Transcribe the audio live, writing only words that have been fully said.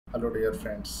Hello dear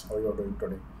friends, how you are doing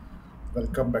today?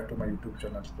 Welcome back to my YouTube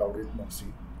channel Cloud with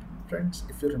Mohsin. Friends,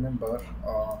 if you remember,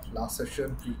 last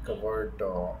session we covered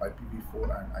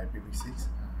IPv4 and IPv6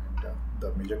 and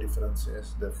the major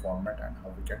differences, their format and how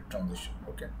we can transition.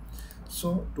 Okay,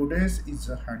 so today's is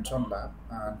a hands-on lab,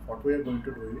 and what we are going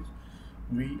to do is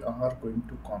we are going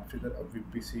to configure a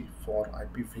VPC for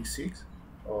IPv6.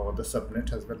 The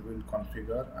subnet as well will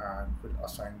configure and will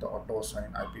assign the auto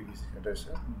assign IPv6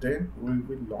 addresses. Then we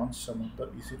will launch some of the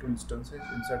EC2 instances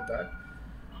inside that,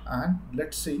 and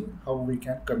let's see how we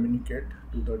can communicate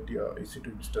to the EC2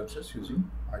 instances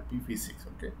using IPv6.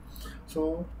 Okay,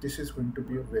 so this is going to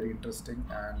be a very interesting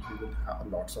and we will have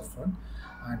lots of fun.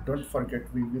 And don't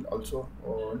forget, we will also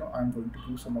I'm going to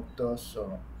do some of those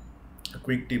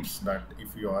quick tips that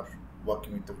if you are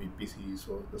working with the VPC,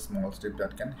 so the small step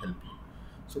that can help you.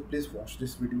 So please watch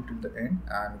this video till the end,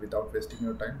 and without wasting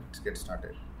your time, let's get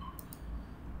started.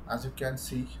 As you can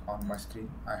see on my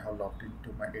screen, I have logged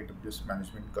into my AWS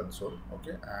management console.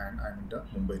 Okay, and I'm in the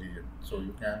Mumbai region, so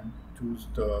you can choose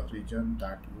the region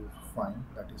that you find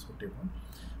that is suitable.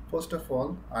 First of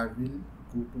all, I will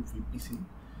go to VPC,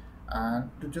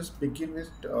 and to just begin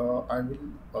with, I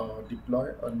will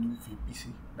deploy a new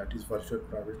VPC, that is virtual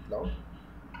private cloud.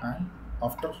 And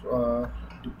after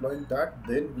deploying that,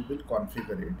 then we will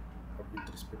configure it with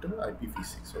respect to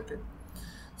IPv6. Okay,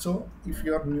 so if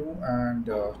you are new and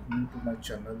new to my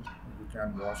channel, you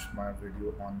can watch my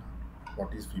video on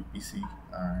what is VPC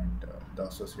and the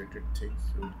associated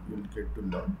things you'll get to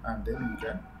learn, and then you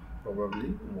can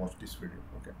probably watch this video.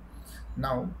 Okay,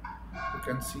 now you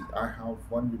can see I have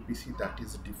one VPC, that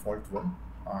is a default one.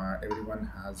 Everyone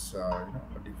has a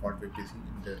default VPC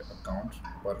in their accounts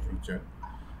per region.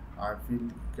 I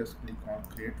will just click on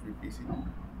create VPC.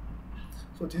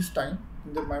 So this time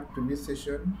in my previous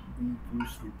session we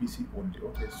used VPC only.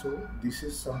 Okay, so this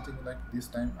is something like this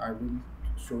time I will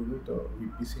show you the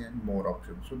VPC and more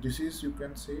options. So this is, you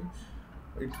can say,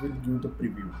 it will give the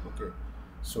preview. Okay,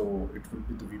 so it will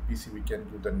be the VPC, we can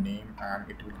give the name, and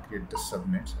it will create the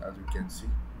subnets as you can see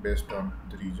based on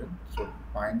the region. So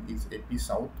mine is AP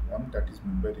South one, that is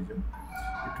Mumbai region.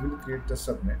 It will create the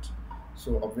subnets.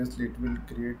 So obviously it will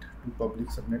create two public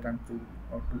subnet and two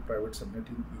private subnet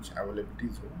in each availability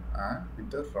zone, and with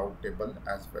the route table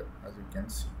as well, as you can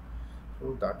see.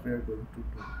 So that we are going to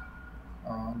do.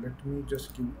 Let me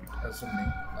just give it as a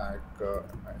name like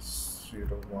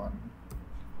S01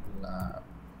 lab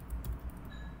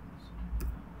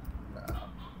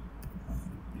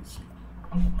VPC.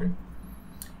 Okay,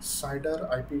 CIDR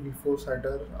IPv4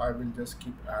 CIDR I will just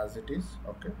keep as it is.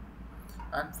 Okay,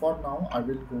 and for now I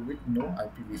will go with no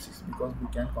IPv6 because we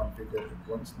can configure it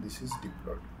once this is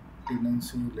deployed.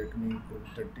 Tenancy, let me go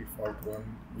with the default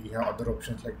one. We have other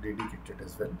options like dedicated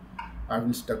as well. I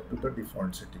will stuck to the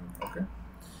default setting. Okay,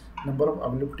 number of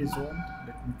availability zone,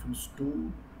 let me choose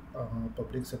 2,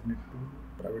 public subnet 2,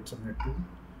 private subnet 2.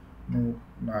 No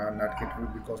NAT gateway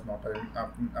because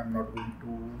I'm not going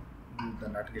to use the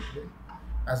NAT gateway.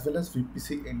 As well as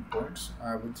VPC endpoints,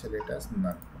 I will select as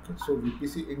none. Okay, so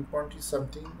VPC endpoint is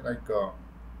something like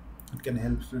it can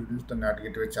help to reduce the NAT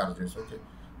gateway charges. Okay,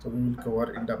 so we will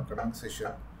cover in the upcoming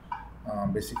session.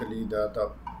 Basically,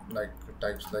 the like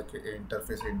types like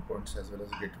interface endpoints as well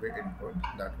as gateway endpoint,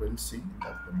 that we'll see in the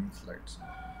upcoming slides.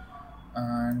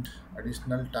 And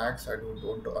additional tags, I don't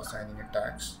want to assign any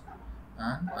tags,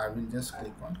 and I will just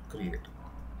click on create.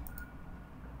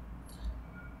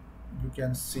 You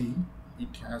can see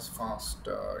it has fast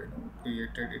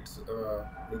created its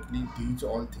quickly. These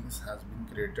all things has been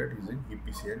created using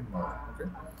VPC and more. Okay,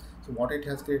 so what it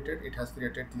has created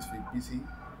this VPC.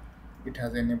 It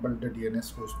has enabled the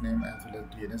DNS hostname as well as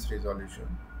DNS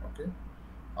resolution. Okay,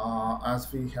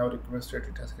 as we have requested,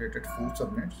 it has created 4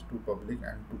 subnets, 2 public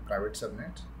and 2 private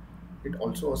subnets. It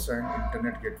also assigned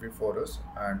internet gateway for us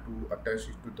and to attach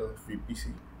it to the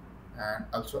VPC, and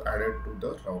also added to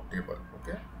the route table.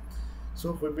 Okay,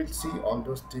 so we will see all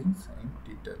those things in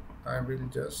detail. I will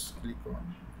just click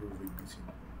on view VPC.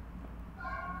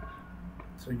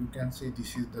 So you can see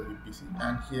this is the VPC,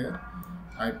 and here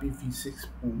IPv6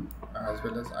 pool as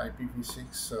well as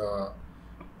IPv6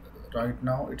 right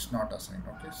now it's not assigned.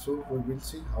 Okay, so we will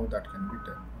see how that can be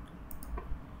done.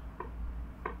 Okay,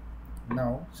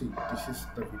 now see, this is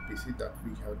the VPC that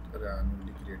we have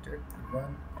newly created.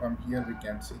 Even from here we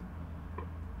can see,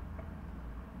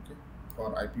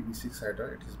 for IPv6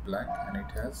 header it is blank, and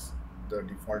it has the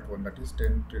default one, that is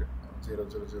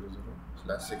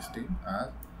 10.0000/16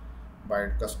 as by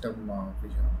custom we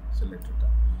have selected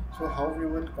that. So how we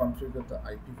will configure the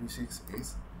IPv6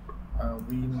 is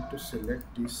we need to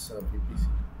select this VPC,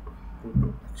 go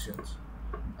to actions,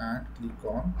 and click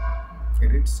on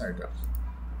edit CIDR.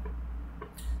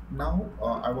 Now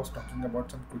I was talking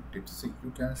about some quick tips. See,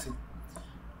 you can see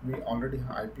we already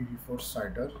have IPv4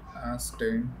 CIDR as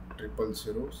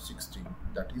 10.0.0.0.60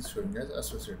 that is showing as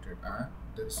associated, and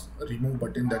there's a remove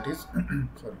button that is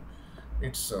sorry,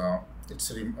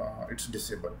 it's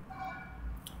disabled.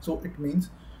 So it means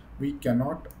we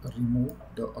cannot remove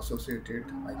the associated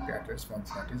IP address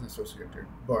once that is associated,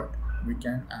 but we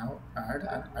can add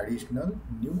an additional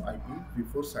new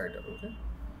IPv4 CIDR. Okay,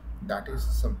 that is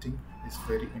something is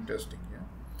very interesting here.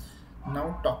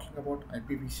 Now talking about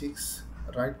IPv6,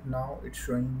 right now it's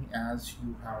showing me as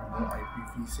you have no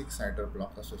IPv6 CIDR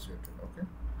block associated. Okay,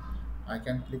 I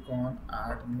can click on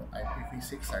add new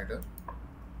IPv6 CIDR.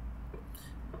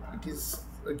 It is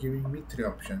giving me three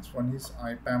options. One is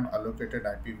IPAM allocated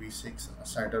IPv6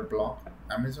 CIDR block,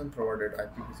 Amazon provided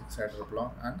IPv6 CIDR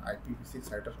block, and IPv6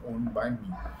 CIDR owned by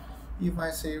me. If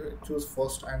I say choose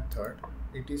first and third,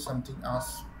 it is something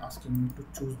asking me to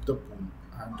choose the pool,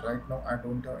 and right now I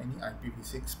don't have any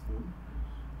IPv6 pool,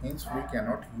 hence we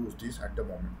cannot use this at the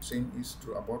moment. Same is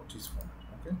true about this one.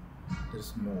 Okay, there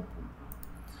is no pool,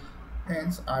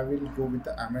 hence I will go with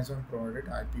the Amazon provided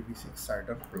IPv6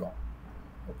 CIDR block.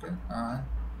 Okay, and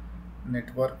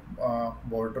network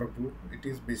border group, it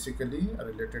is basically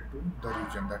related to the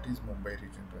region, that is Mumbai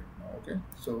region right now. Okay,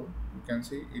 so you can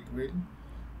see it will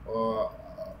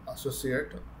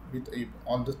associate with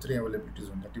all the three availability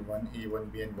zone, that is 1A,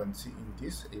 1B and 1C in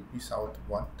this AP South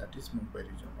 1, that is Mumbai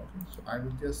region. Okay, so I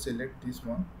will just select this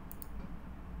one,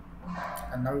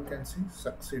 and now you can see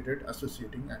succeeded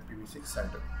associating IPv6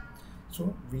 CIDR.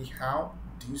 So we have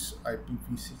this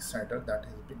IPv6 CIDR that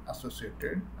has been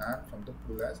associated and from the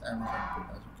pool as Amazon pool,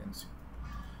 as you can see.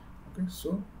 Okay,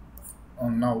 so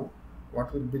now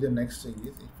what will be the next thing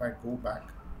is, if I go back,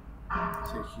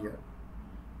 say here,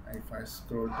 if I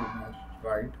scroll to my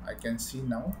right, I can see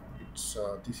now it's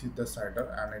this is the CIDR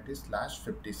and it is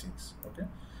 /56. Okay,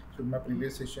 so in my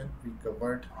previous session we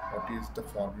covered what is the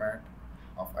format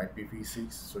of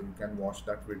IPv6, so you can watch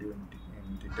that video in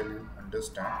detail, you'll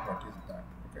understand what is that.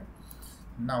 Okay,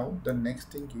 now the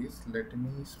next thing is, let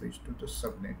me switch to the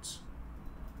subnets,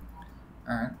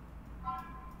 and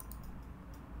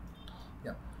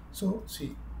yeah, so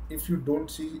see, if you don't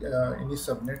see any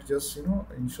subnet, just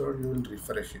ensure you will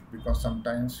refresh it, because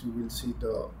sometimes you will see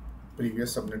the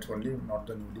previous subnets only, not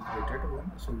the newly created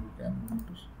one, so you can need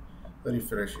to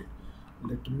refresh it.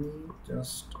 Let me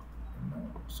just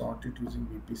sort it using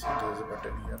VPC. There is a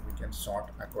button here, we can sort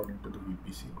according to the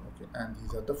VPC. Okay, and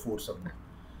these are the 4 subnets.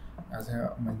 As I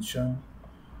have mentioned,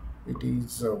 it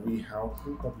is we have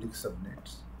 2 public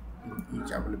subnets in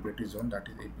each availability zone, that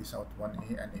is AP South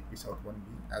 1A and AP South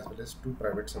 1B, as well as 2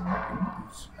 private subnets in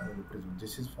each availability zone.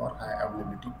 This is for high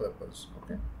availability purpose.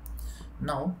 Okay,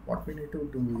 now what we need to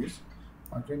do is,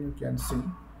 again you can see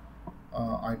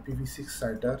IPv6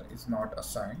 CIDR is not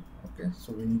assigned. Okay,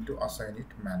 so we need to assign it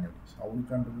manually. So how we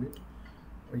can do it?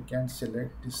 We can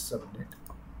select this subnet,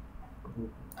 go to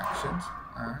actions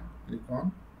and click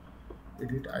on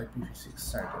edit IPv6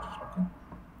 CIDR.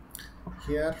 Okay,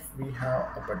 here we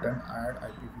have a button add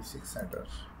IPv6 CIDR.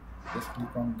 Just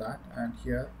click on that, and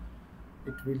here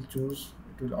it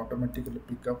will automatically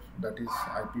pick up that is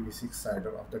IPv6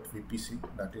 CIDR of that VPC,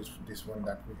 that is this one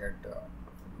that we had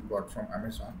got from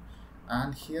Amazon.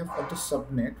 And here for the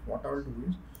subnet, what I will do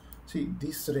is, see,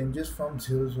 this ranges from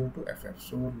 00 to FF,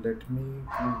 so let me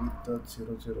go with the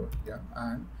 00 here,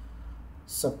 and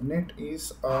subnet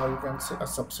is you can say a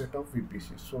subset of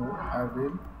VPC, so I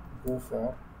will go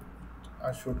for,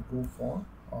 I should go for,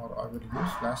 or I will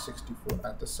use /64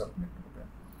 at the subnet. Okay,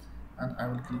 and I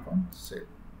will click on save.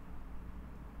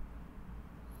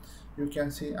 You can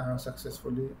see I have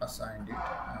successfully assigned it,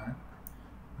 and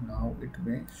now it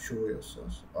may show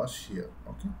us here.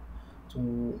 Okay, so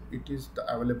it is the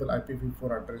available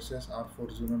IPv4 addresses are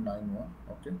 4091.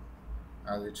 Okay,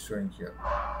 as it's showing here.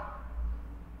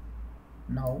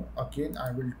 Now again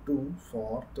I will do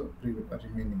for the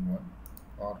remaining one,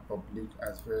 or public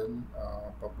as well,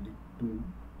 public 2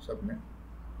 subnet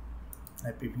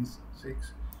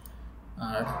IPv6,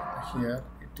 and here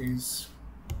it is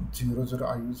 00.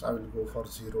 I will go for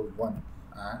 01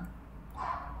 and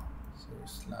say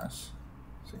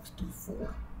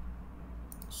 /64,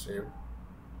 save.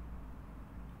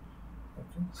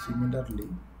 Okay, similarly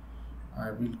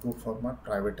I will go for my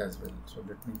private as well, so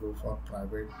let me go for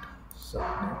private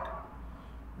subnet,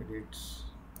 edits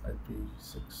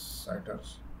IP6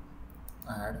 CIDRs,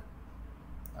 add,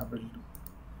 I will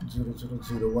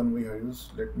 0001 we have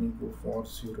used, let me go for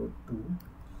 02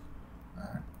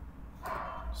 and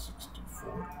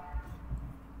 64.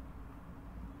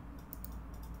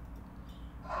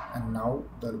 now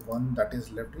the one that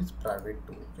is left is private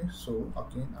too. Okay, so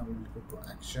again I will go to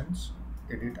actions,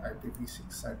 edit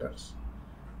IPv6 headers,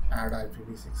 add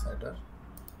IPv6 header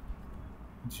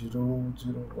 0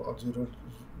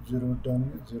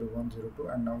 done, 0102,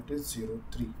 and now it is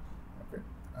 03. Okay,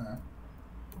 and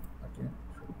again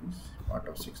should be part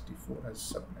of 64 as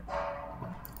subnet.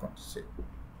 Click on save.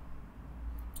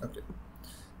 Okay,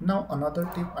 now another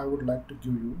tip I would like to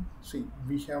give you. See,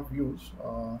 we have used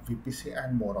VPC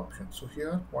and more options. So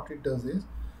here what it does is,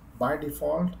 by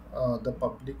default the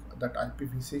public that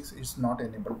IPv6 is not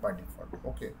enabled by default.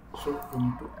 Okay, so we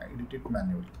need to edit it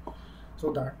manually,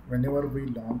 so that whenever we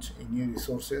launch any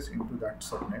resources into that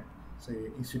subnet, say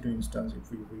EC2 instance,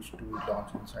 if we wish to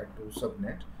launch inside to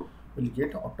subnet, we'll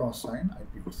get auto assign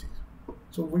IPv6.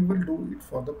 So we will do it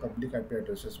for the public IP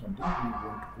addresses only. We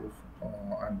won't go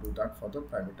and do that for the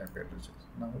private IP addresses.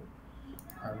 Now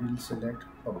I will select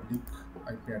public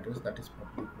IP address, that is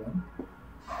public one.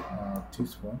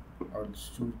 This one I will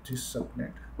choose this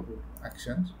subnet, go to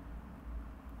actions,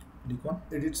 click on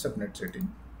edit subnet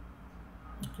setting.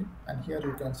 Okay, and here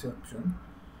you can see option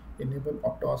enable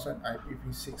auto assign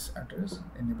IPv6 address,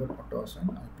 enable auto assign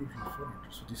IPv4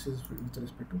 address. So this is with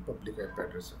respect to public IP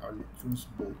address. I will choose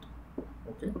both.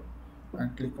 Okay,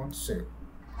 and click on save.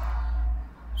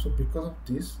 So because of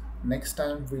this, next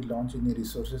time we launch any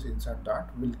resources inside that,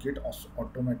 we'll get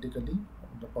automatically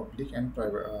the public and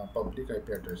private public IP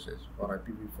addresses for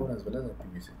IPv4 as well as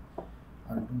IPv6.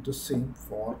 I'll do the same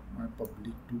for my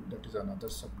public 2, that is another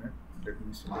subnet. Let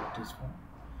me select this one,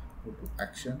 go to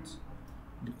actions,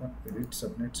 click on edit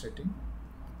subnet setting.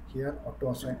 Here auto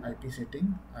assign IP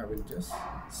setting, I will just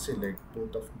select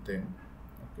both of them.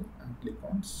 Okay, and click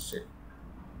on save.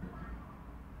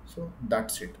 So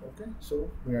that's it. Okay,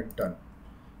 so we are done.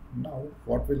 Now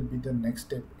what will be the next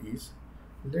step is,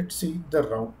 let's see the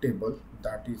route table,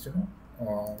 that is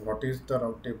what is the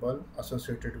route table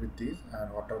associated with this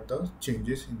and what are the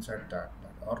changes inside that,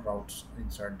 or routes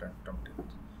inside that route table.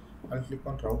 I'll click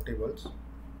on route tables,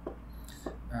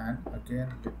 and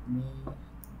again let me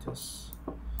just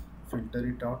filter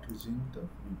it out using the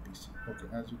VPC. Okay,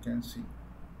 as you can see,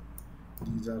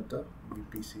 these are the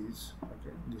VPCs.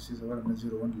 Okay, this is our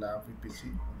MS01 lab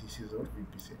VPC, this is our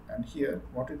VPC, and here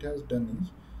what it has done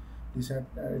is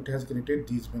it has created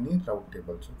these many route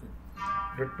tables. Okay,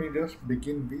 let me just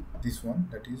begin with this one,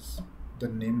 that is the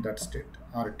name that state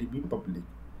RTB public.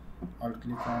 I'll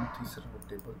click on this route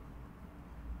table,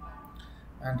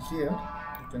 and here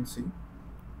you can see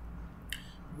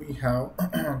we have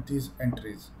these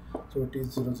entries. So it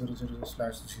is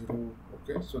 000/0.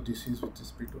 Okay, so this is with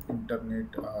respect to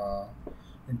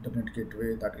internet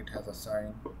gateway that it has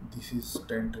assigned. This is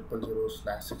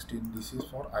 10.0.0/16. This is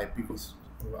for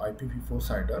IPv4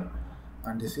 CIDR,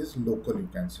 and this is local, you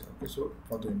can say. Okay, so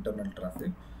for the internal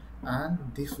traffic,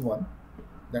 and this one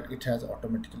that it has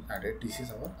automatically added, this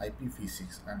is our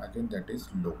IPv6, and again that is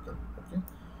local. Okay,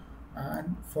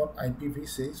 and for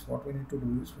IPv6 what we need to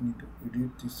do is we need to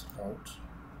edit this routes,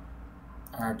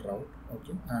 add route.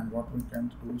 Okay, and what we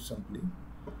can do is simply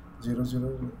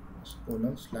 00:0.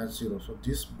 So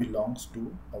this belongs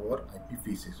to our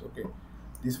IPv6. Okay,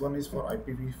 this one is for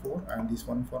IPv4 and this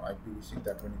one for IPv6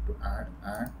 that we need to add,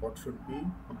 and what should be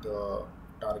the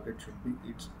target should be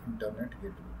its internet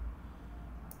gateway.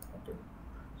 Okay,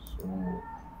 so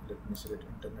let me select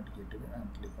internet gateway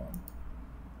and click on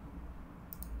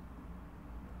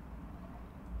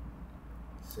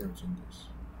save changes.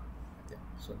 Yeah,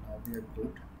 so now we are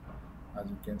good. As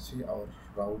you can see, our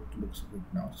route looks good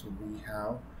now. So we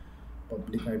have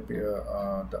public IP,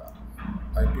 the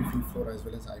IPv4 as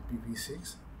well as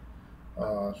IPv6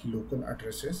 local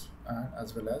addresses, and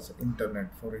as well as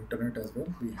internet. For internet as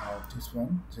well, we have this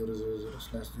one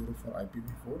 000/0 for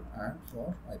IPv4 and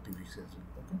for IPv6.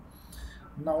 Okay,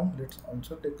 now let's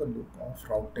also take a look of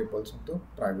route tables of the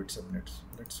private subnets.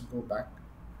 Let's go back.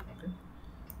 Okay,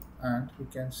 and we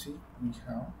can see we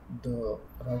have the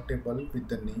route table with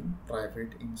the name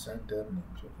private inside their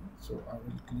names. Okay, so I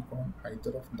will click on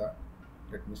either of that.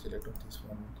 Let me select on this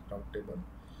one route table,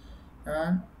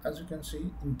 and as you can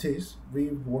see in this we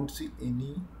won't see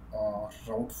any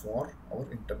route for our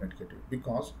internet gateway,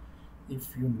 because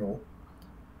if you know,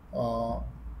 uh,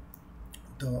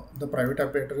 the private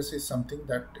IP address is something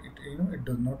that it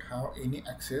does not have any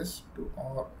access to,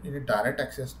 or any direct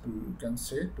access to, you can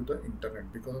say, to the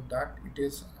internet. Because of that, it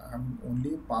is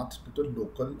only path to the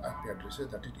local IP addresses,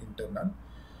 that is internal,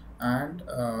 and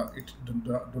it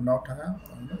do not have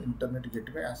internet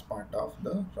gateway as part of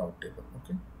the route table.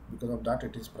 Okay, because of that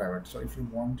it is private. So if you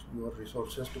want your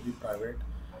resources to be private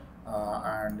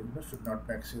and should not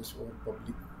be accessed over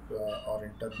public or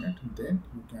internet, then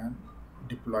you can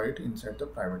deploy it inside the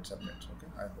private subnets. Okay,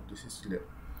 I hope this is clear.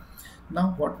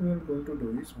 Now what we are going to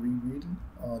do is we will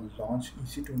launch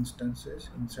EC2 instances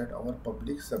inside our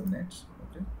public subnets.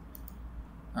 Okay,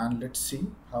 and let's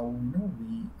see how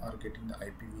we are getting the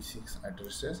IPv6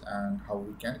 addresses and how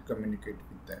we can communicate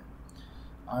with them.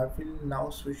 I will now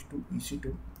switch to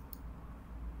EC2.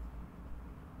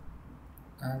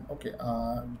 And okay,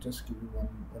 I'll just give you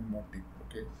one more tip.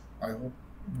 Okay, I hope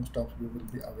most of you will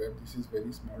be aware. This is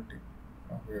very small tip.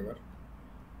 However,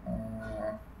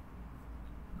 uh,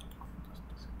 just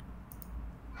a second.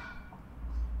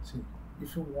 See,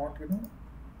 if you want,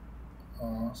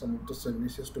 some of the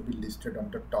services to be listed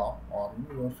on the top, or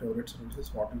your favorite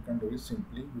services, what you can do is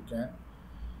simply you can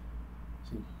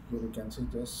see here. You can see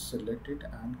just select it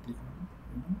and click on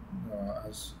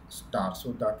as star,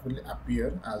 so that will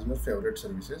appear as your favorite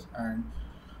services, and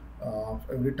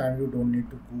every time you don't need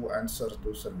to go and search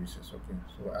those services. Okay,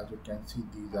 so as you can see,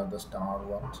 these are the star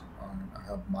ones and I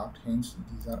have marked, hence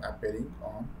these are appearing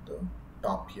on the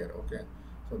top here. Okay,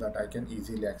 so that I can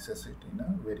easily access it in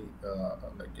a very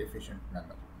like efficient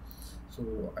manner.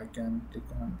 So I can click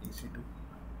on EC2.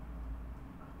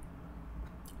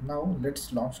 Now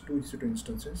let's launch two EC2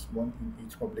 instances, one in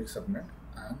each public subnet,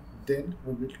 and then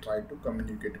we will try to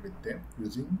communicate with them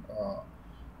using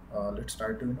let's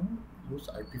try to use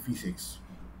IPv6.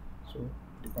 So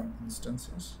click on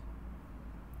instances,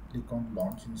 click on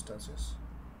launch instances.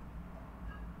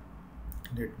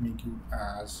 Let me give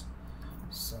as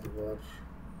server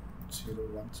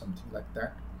 01, something like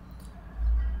that.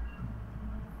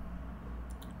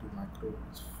 The macro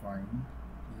is fine.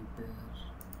 Key pair,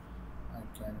 I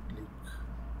can click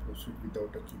proceed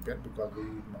without a key pair because we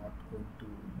are not going to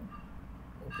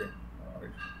okay,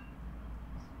 alright,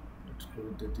 let's go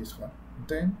with this one.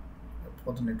 Then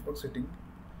for the network setting,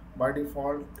 by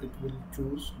default it will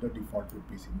choose the default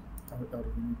VPC, or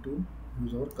we need to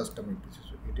use our custom VPC.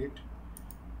 So edit,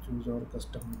 choose our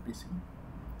custom VPC,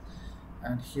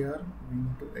 and here we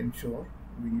need to ensure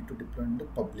we need to deploy in the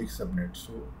public subnet.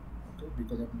 So okay,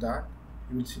 because of that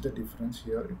you will see the difference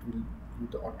here. It will do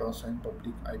the auto assign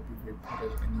public IPv4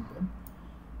 as enabled,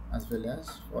 as well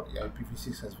as for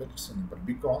IPv6 as well it's enabled.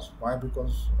 Because why?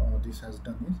 Because this has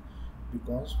done is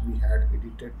because we had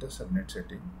edited the subnet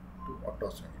setting to auto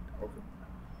assign it. Okay,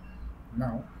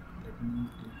 now let me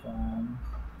click on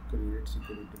create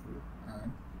security group,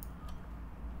 and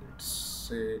let's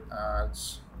say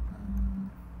as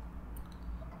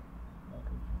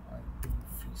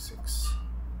IPv6,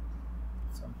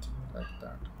 something like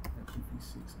that.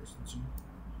 IPv6 SG,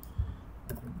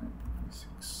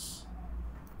 IPv6,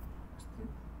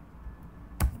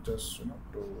 just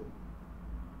to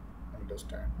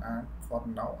understand. And for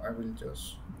now I will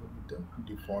just go with the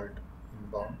default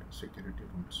inbound security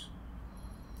rules,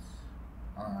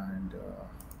 and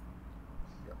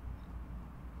yeah,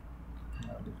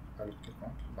 I'll click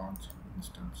on launch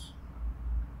instance.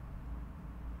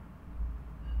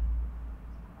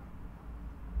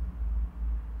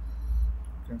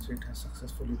 You can see it has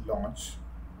successfully launched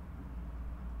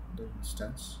the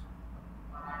instance.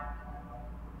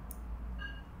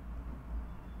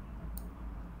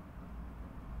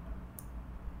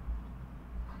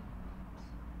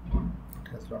 It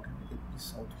has logged in AP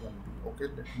South 1B. Okay,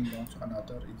 let me launch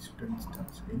another EC2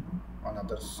 instance in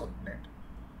another subnet.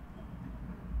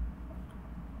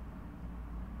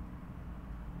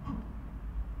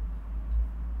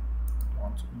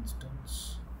 Launch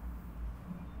instance.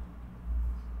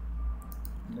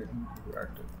 Let me do it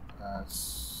as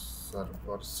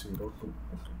server 02.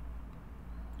 Okay.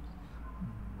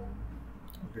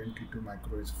 Again, T2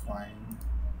 macro is fine.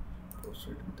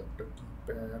 Proceed without a key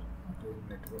pair. Again,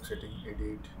 network setting,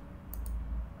 edit.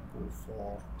 Go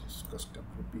for this custom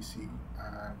VPC,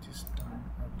 and this time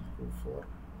I will go for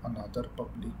another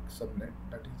public subnet,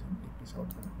 that is in AP South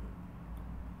 1B.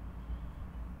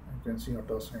 You can see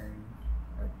auto assign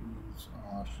IPs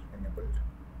are enabled,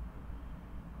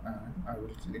 and I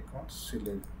will click on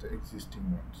select the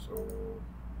existing one. So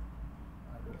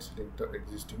I will select the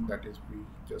existing, that is we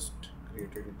just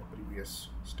created in the previous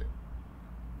step.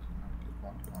 And click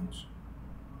on launch.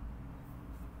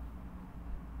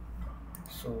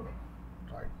 So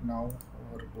right now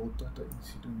our both of the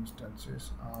EC2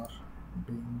 instances are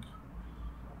being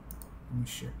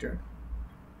initiated.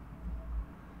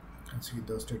 You can see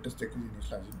the status check is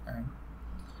initializing, and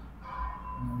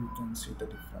now you can see the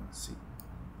difference. See,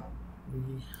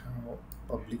 we have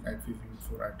public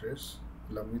IPv4 address.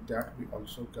 Along with that, we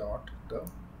also got the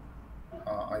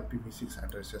IPv6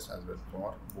 addresses as well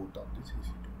for both of these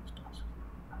EC2 instances.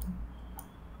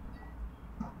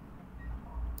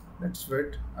 Let's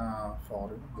wait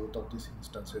for both of these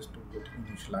instances to get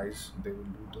initialized. They will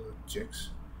do the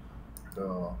checks.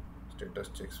 The status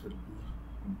checks will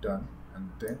be done, and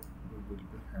then we will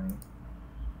be having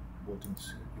both in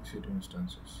EC2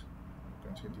 instances. You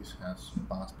can see this has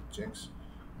passed the checks,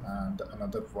 and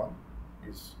another one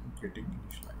is getting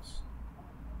initialized.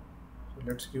 So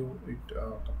let's give it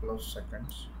a couple of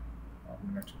seconds or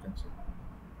minutes. You can see.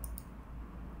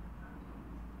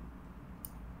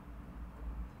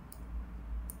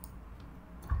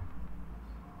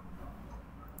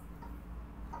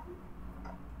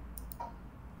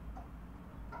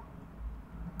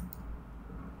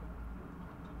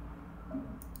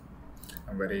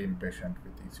 I'm very impatient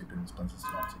with EC2 instances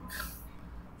launching.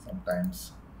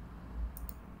 Sometimes,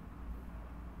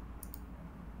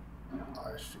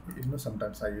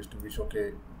 sometimes I used to wish,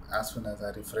 okay, as soon as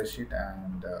I refresh it,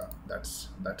 and that's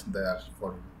there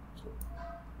for you. So,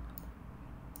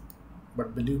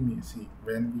 but believe me, see,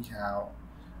 when we have,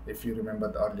 if you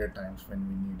remember the earlier times when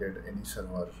we needed any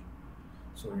server,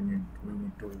 so we need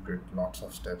to get lots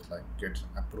of steps like get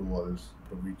approvals,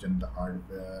 provision the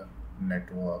hardware,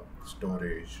 network,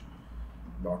 storage,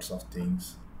 lots of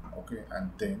things. Okay,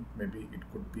 and then maybe it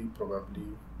could be probably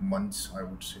months, I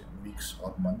would say weeks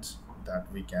or months,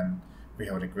 that we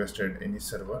have requested any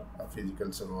server, a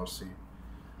physical server, say.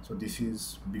 So this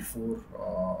is before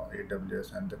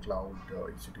AWS and the cloud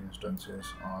EC2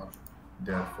 instances are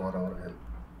there for our help.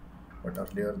 But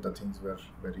earlier the things were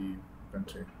very, you can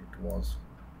say, it was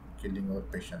killing our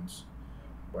patience.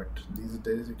 But these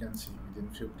days you can see within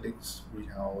few clicks we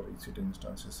have our EC2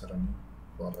 instances running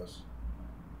for us.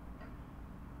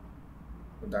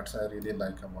 So that's I really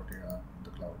like about the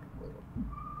cloud overall.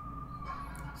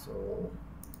 So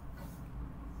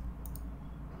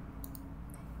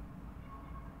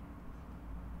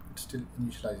it's still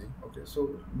initializing. Okay,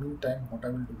 so meantime what I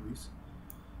will do is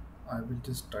I will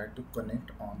just try to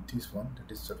connect on this one,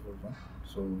 that is server one.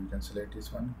 So you can select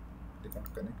this one, click on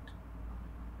connect,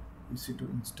 EC2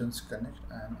 instance connect,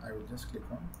 and I will just click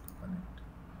on connect.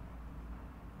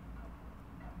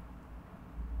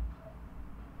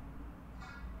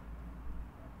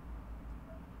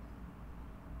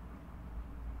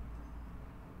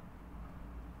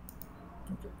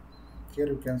 Okay, here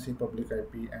you can see public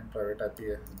IP and private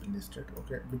IP has been listed.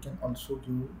 Okay, we can also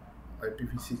give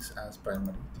IPv6 as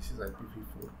primary. This is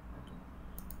IPv4. Okay,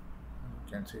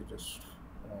 you can see just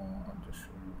I'll just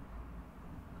show you.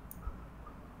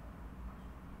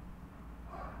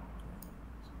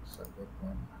 So server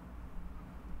one,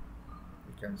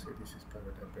 you can see this is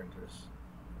private IP address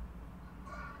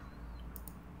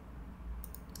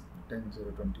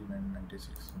 10.0.29.96.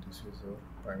 This is our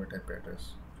private IP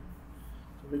address.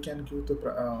 So we can give the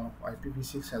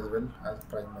IPv6 as well as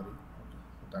primary. Okay,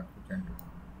 so that we can do.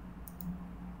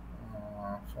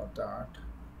 For that,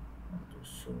 I'll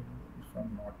just show you, if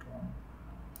I'm not wrong,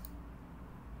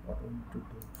 what we need to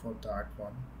do for that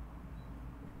one.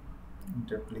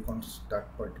 Then click on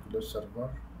that particular server,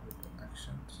 go to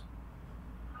actions,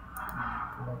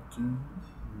 networking,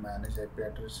 manage IP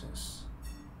addresses.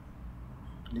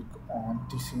 Click on,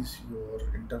 this is your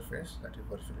interface, that is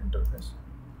virtual interface.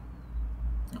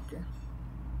 Okay,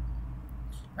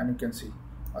 and you can see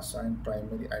assign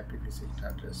primary IPv6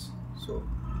 address. So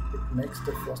it makes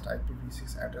the first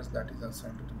IPv6 address that is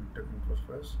assigned to the network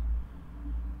interface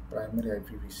primary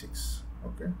IPv6.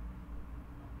 Okay,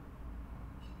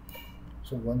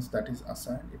 so once that is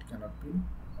assigned, it cannot be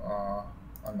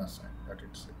unassigned. That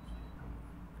it's it.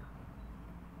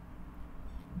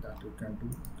 That you can do,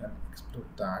 you can explore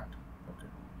that. Okay,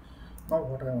 now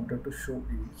what I wanted to show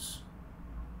is,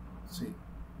 see,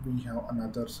 we have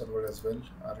another server as well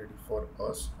ready for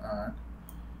us, and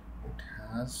it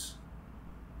has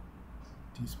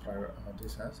this private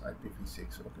this has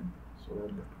IPv6. Okay, so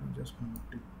let me just move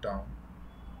it down.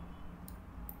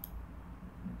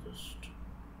 Let me just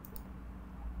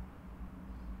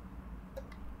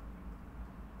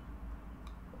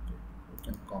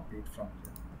can copy it from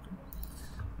here. Okay.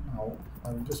 Now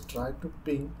I will just try to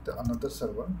ping the another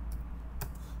server.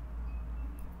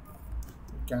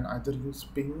 You can either use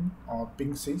ping or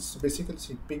ping 6. Basically,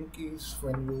 see, ping is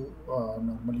when you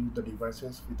normally the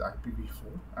devices with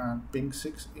IPv4, and ping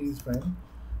 6 is when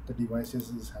the devices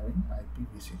is having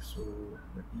IPv6. So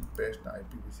let me paste the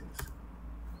IPv6,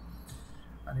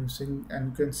 and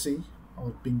you can see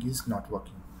our ping is not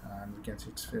working, and we can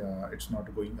see it's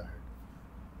not going ahead.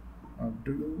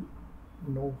 Do you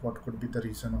know what could be the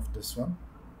reason of this one?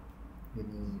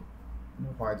 Any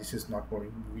why this is not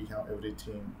going? We have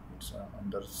everything, it's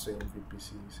under same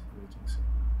VPCs, everything same.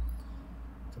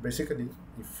 So basically,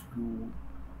 if you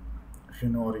if you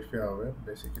know or if you are aware,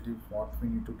 basically what we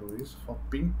need to do is for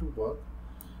ping to work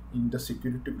in the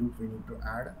security group, we need to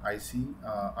add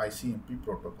ICMP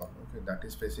protocol. Okay, that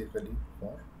is basically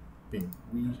for ping.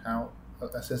 We have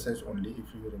SSH only,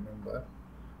 if you remember,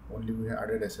 only we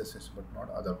added SSH but not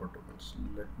other protocols.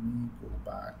 Let me go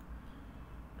back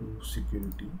to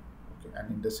security. Okay,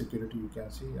 and in the security you can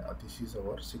see this is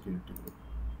our security group.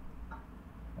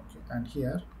 Okay, and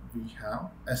here we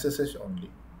have SSH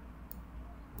only,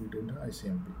 we don't have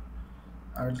ICMP.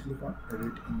 I will click on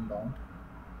edit inbound,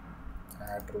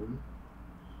 add rule.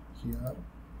 Here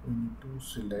we need to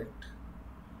select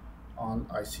all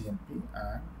ICMP,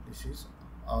 and this is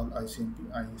all ICMP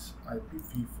is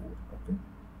IPv4. Okay,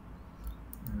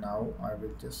 now I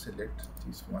will just select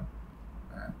this one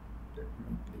and let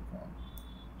me click on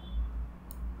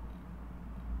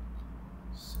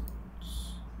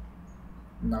sales.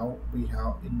 Now we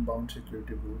have inbound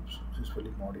security groups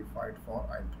successfully modified for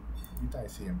IP with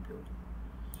ICMP. Okay.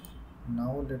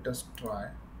 Now let us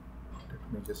try.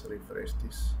 Let me just refresh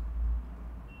this.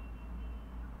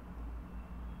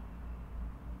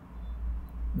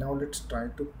 Now let's try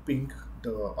to ping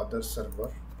the other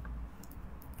server,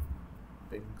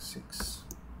 ping 6.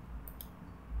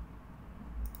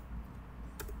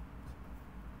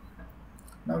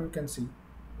 Now you can see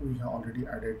we have already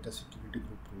added the security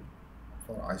group rule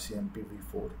for ICMP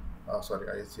v4,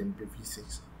 ICMP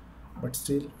v6, but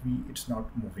still it's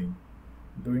not moving.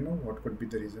 Do you know what could be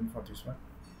the reason for this one?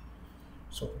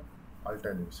 So I'll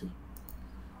tell you. See,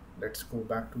 let's go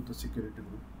back to the security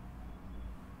group,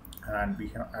 and we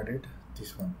have added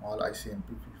this one, all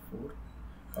ICMP v4,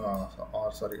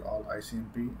 all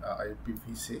ICMP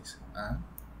IPv6 and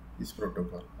this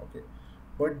protocol. Okay,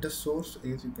 but the source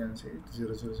is, you can say,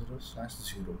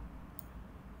 000/0.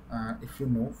 If you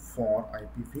know, for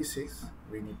IPv6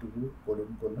 we need to do :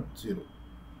 0.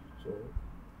 So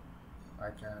I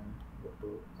can go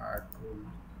to add rule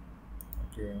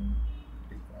again,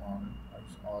 click on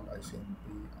all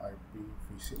ICMP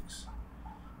IPv6.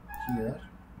 Here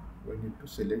we need to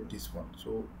select this one.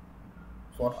 So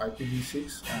for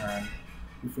IPv6, and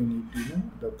if we need to know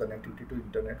the connectivity to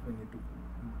internet, we need to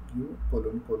give :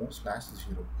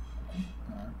 0.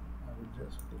 And I will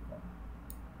just click on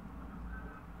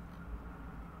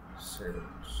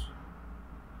sales.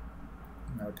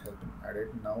 Now it has been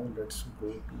added. Now let's go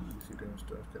to EC2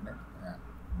 Instance Connect, and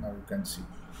now you can see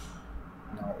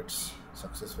now it's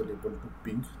successfully able to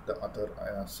ping the other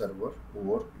server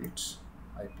over its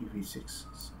IPv6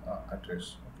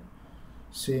 address. Okay,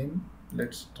 same,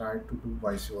 let's try to do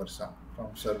vice versa.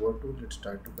 From server 2, let's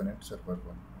try to connect server 1.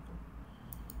 Okay,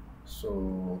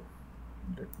 so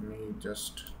let me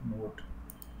just note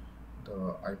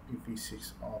the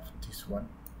IPv6 of this one.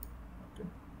 Okay,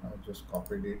 I just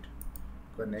copied it,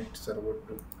 connect server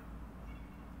 2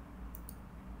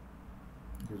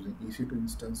 using EC2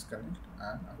 Instance Connect,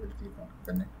 and I will click on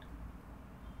connect.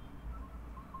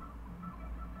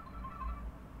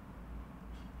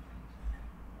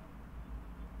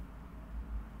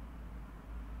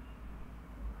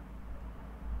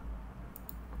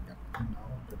 Now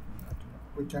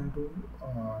we can do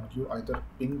give either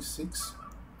ping 6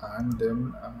 and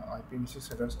then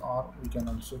IPv6 address, or we can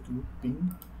also give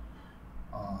ping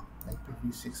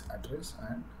IPv6 address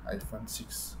and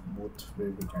 -6, both way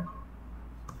we can.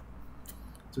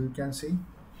 So you can see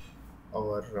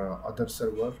our other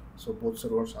server, so both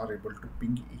servers are able to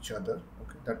ping each other.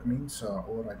 Okay, that means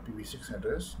over IPv6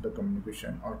 address the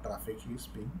communication or traffic is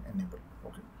being enabled.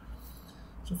 Okay,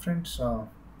 so friends,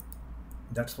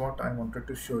 that's what I wanted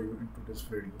to show you into this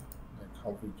video, like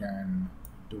how we can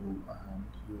do and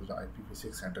use the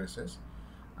IPv6 addresses,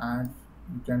 and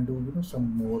you can do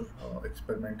some more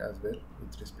experiment as well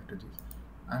with respect to this.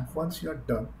 And once you are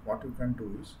done, what you can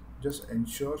do is just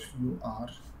ensure you are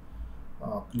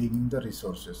cleaning the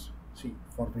resources. See,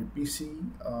 for VPC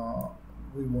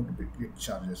we won't get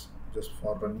charges just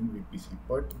for running VPC,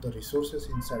 but the resources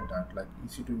inside that, like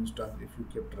EC2 instance, if you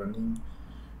kept running,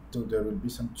 so there will be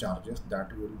some charges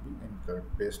that will be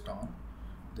incurred based on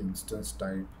the instance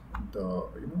type, the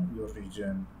your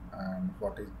region, and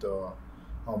what is the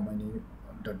how many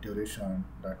the duration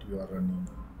that you are running,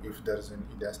 if there is an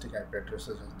elastic IP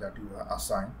addresses that you are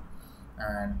assigned.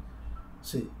 And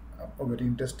see, a very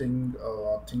interesting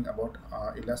thing about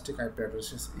elastic IP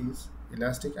addresses is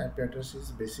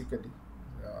basically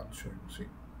I'll show you. See,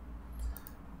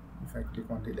 if I click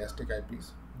on the elastic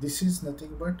IPs, this is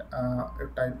nothing but a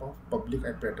type of public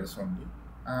IP address only,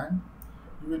 and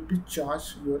you will be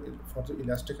charged for the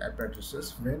elastic IP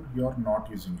addresses when you are not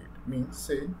using it. Means,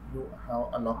 say you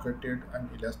have allocated an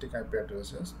elastic IP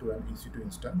addresses to an EC2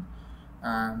 instance,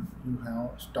 and you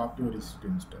have stopped your EC2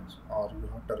 instance, or you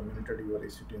have terminated your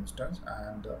EC2 instance,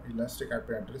 and the elastic IP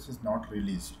address is not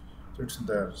released, so it's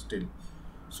there still.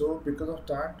 So because of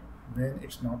that, when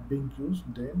it's not being used,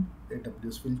 then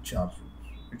AWS will charge you.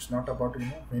 It's not about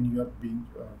when you are being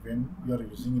when you are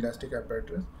using elastic IP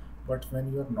address, but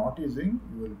when you are not using,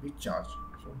 you will be charged.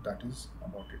 So that is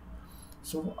about it.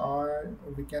 So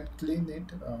we can clean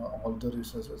it, all the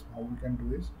resources. How we can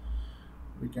do is,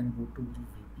 we can go to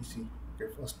the VPC.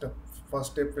 Okay,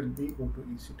 first step will be go to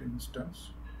EC2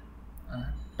 instance and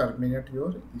terminate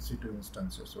your EC2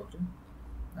 instances. Okay,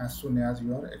 as soon as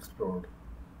you are explored.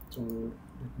 So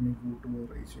let me go to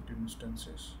our EC2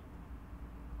 instances.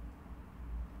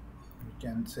 We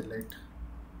can select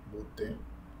both them,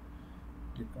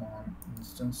 click on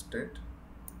instance state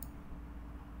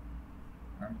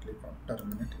and click on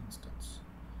terminate instance.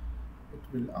 It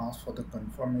will ask for the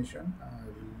confirmation. I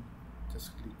will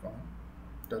just click on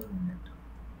terminate.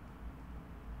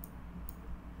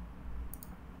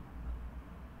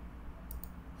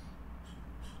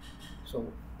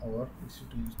 So our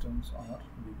EC2 instance are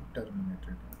being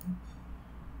terminated. Okay.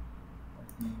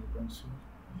 Right now you can see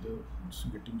it's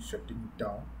getting shutting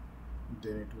down,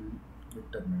 then it will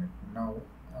get terminated. Now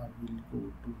I will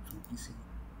go to VPC.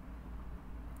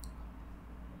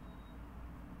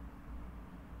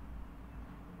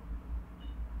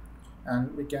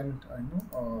 And we can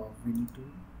we need to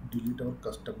delete our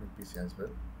custom VPC as well,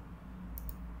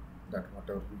 that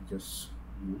whatever we just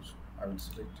use. I will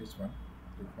select this one,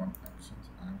 click on actions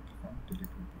and click on delete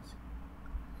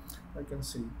VPC. I can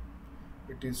see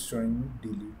it is showing me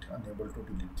delete, unable to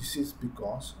delete. This is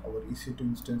because our EC2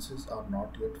 instances are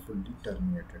not yet fully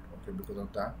terminated. Okay, because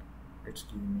of that it's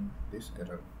giving me this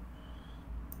error.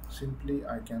 Simply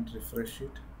I can refresh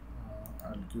it.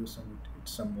 I'll give it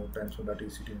some more time so that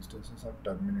EC2 instances are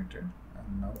terminated,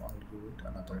 and now I'll give it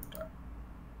another time.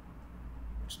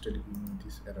 It's still giving me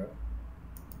this error.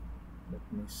 Let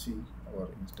me see, our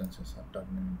instances are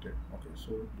terminated. Okay,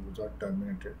 so those are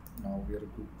terminated. Now we are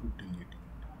good to delete it.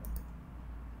 Okay.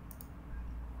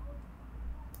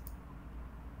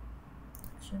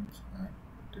 Actions and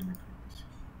delete VPC.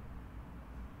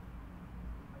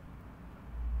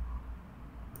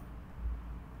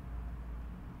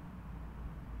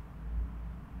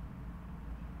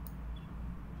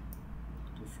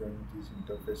 To showing these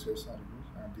interfaces are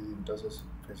used, and these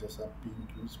interfaces are being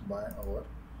used by our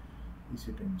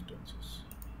EC2 instances.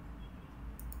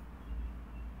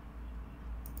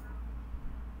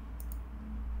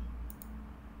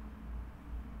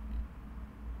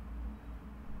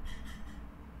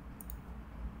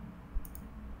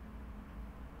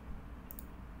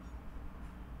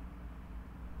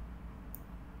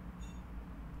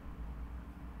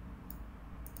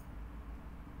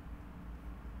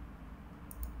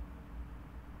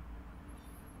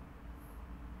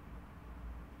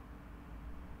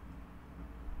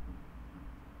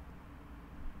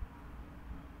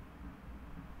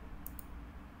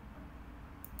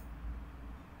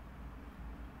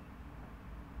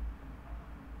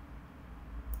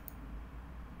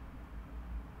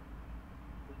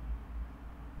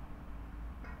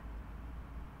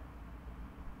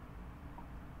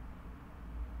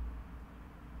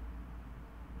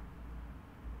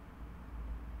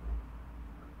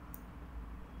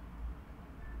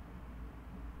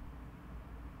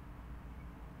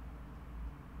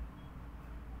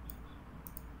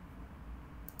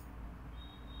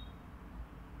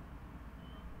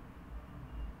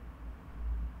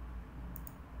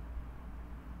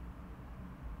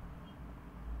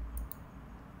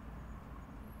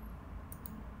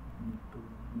 Need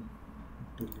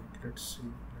to delete. Let's see,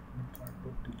 let me try to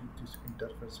delete this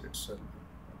interface itself.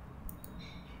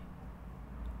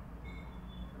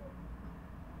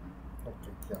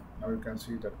 Okay, yeah, now you can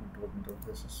see that network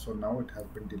interfaces. So now it has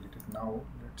been deleted. Now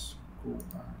let's go and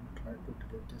try to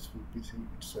delete this VPC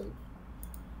itself.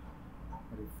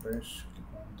 Refresh,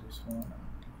 click on this one and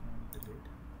click on delete.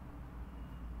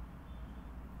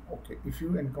 Okay, if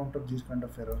you encounter these kind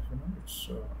of errors, it's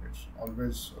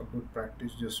always a good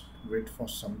practice. Just wait for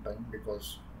some time,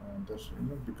 because there's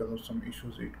because of some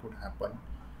issues it could happen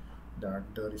that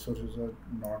the resources are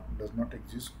not does not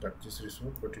exist, that this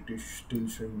resource, but it is still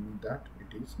showing me that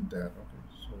it is there. Okay,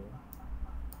 so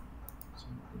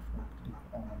if I click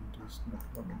on these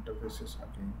network interfaces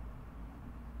again,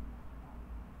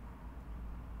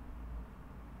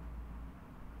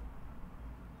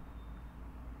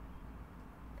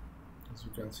 as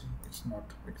you can see, it's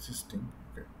not existing.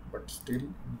 Okay, but still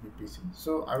in VPC.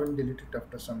 So I will delete it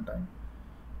after some time.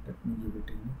 Let me give it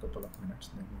in a couple of minutes,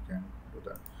 then we can do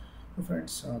that. So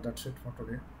friends, that's it for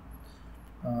today.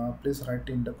 Please write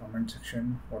in the comment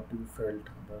section what you felt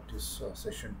about this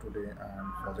session today and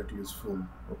was it useful,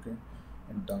 okay,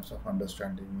 in terms of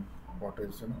understanding what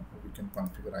is, we can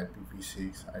configure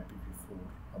IPv6, IPv4,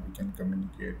 how we can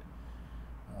communicate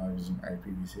using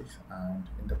IPv6. And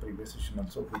in the previous session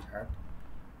also we had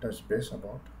touched base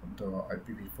about the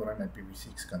IPv4 and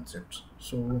IPv6 concepts.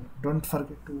 So don't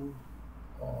forget to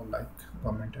like,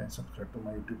 comment and subscribe to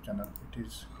my YouTube channel. It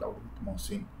is Cloud with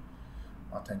Mohsin.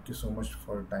 Thank you so much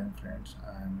for your time, friends,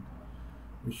 and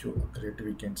wish you a great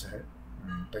weekends ahead.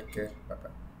 Take care. Bye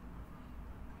bye.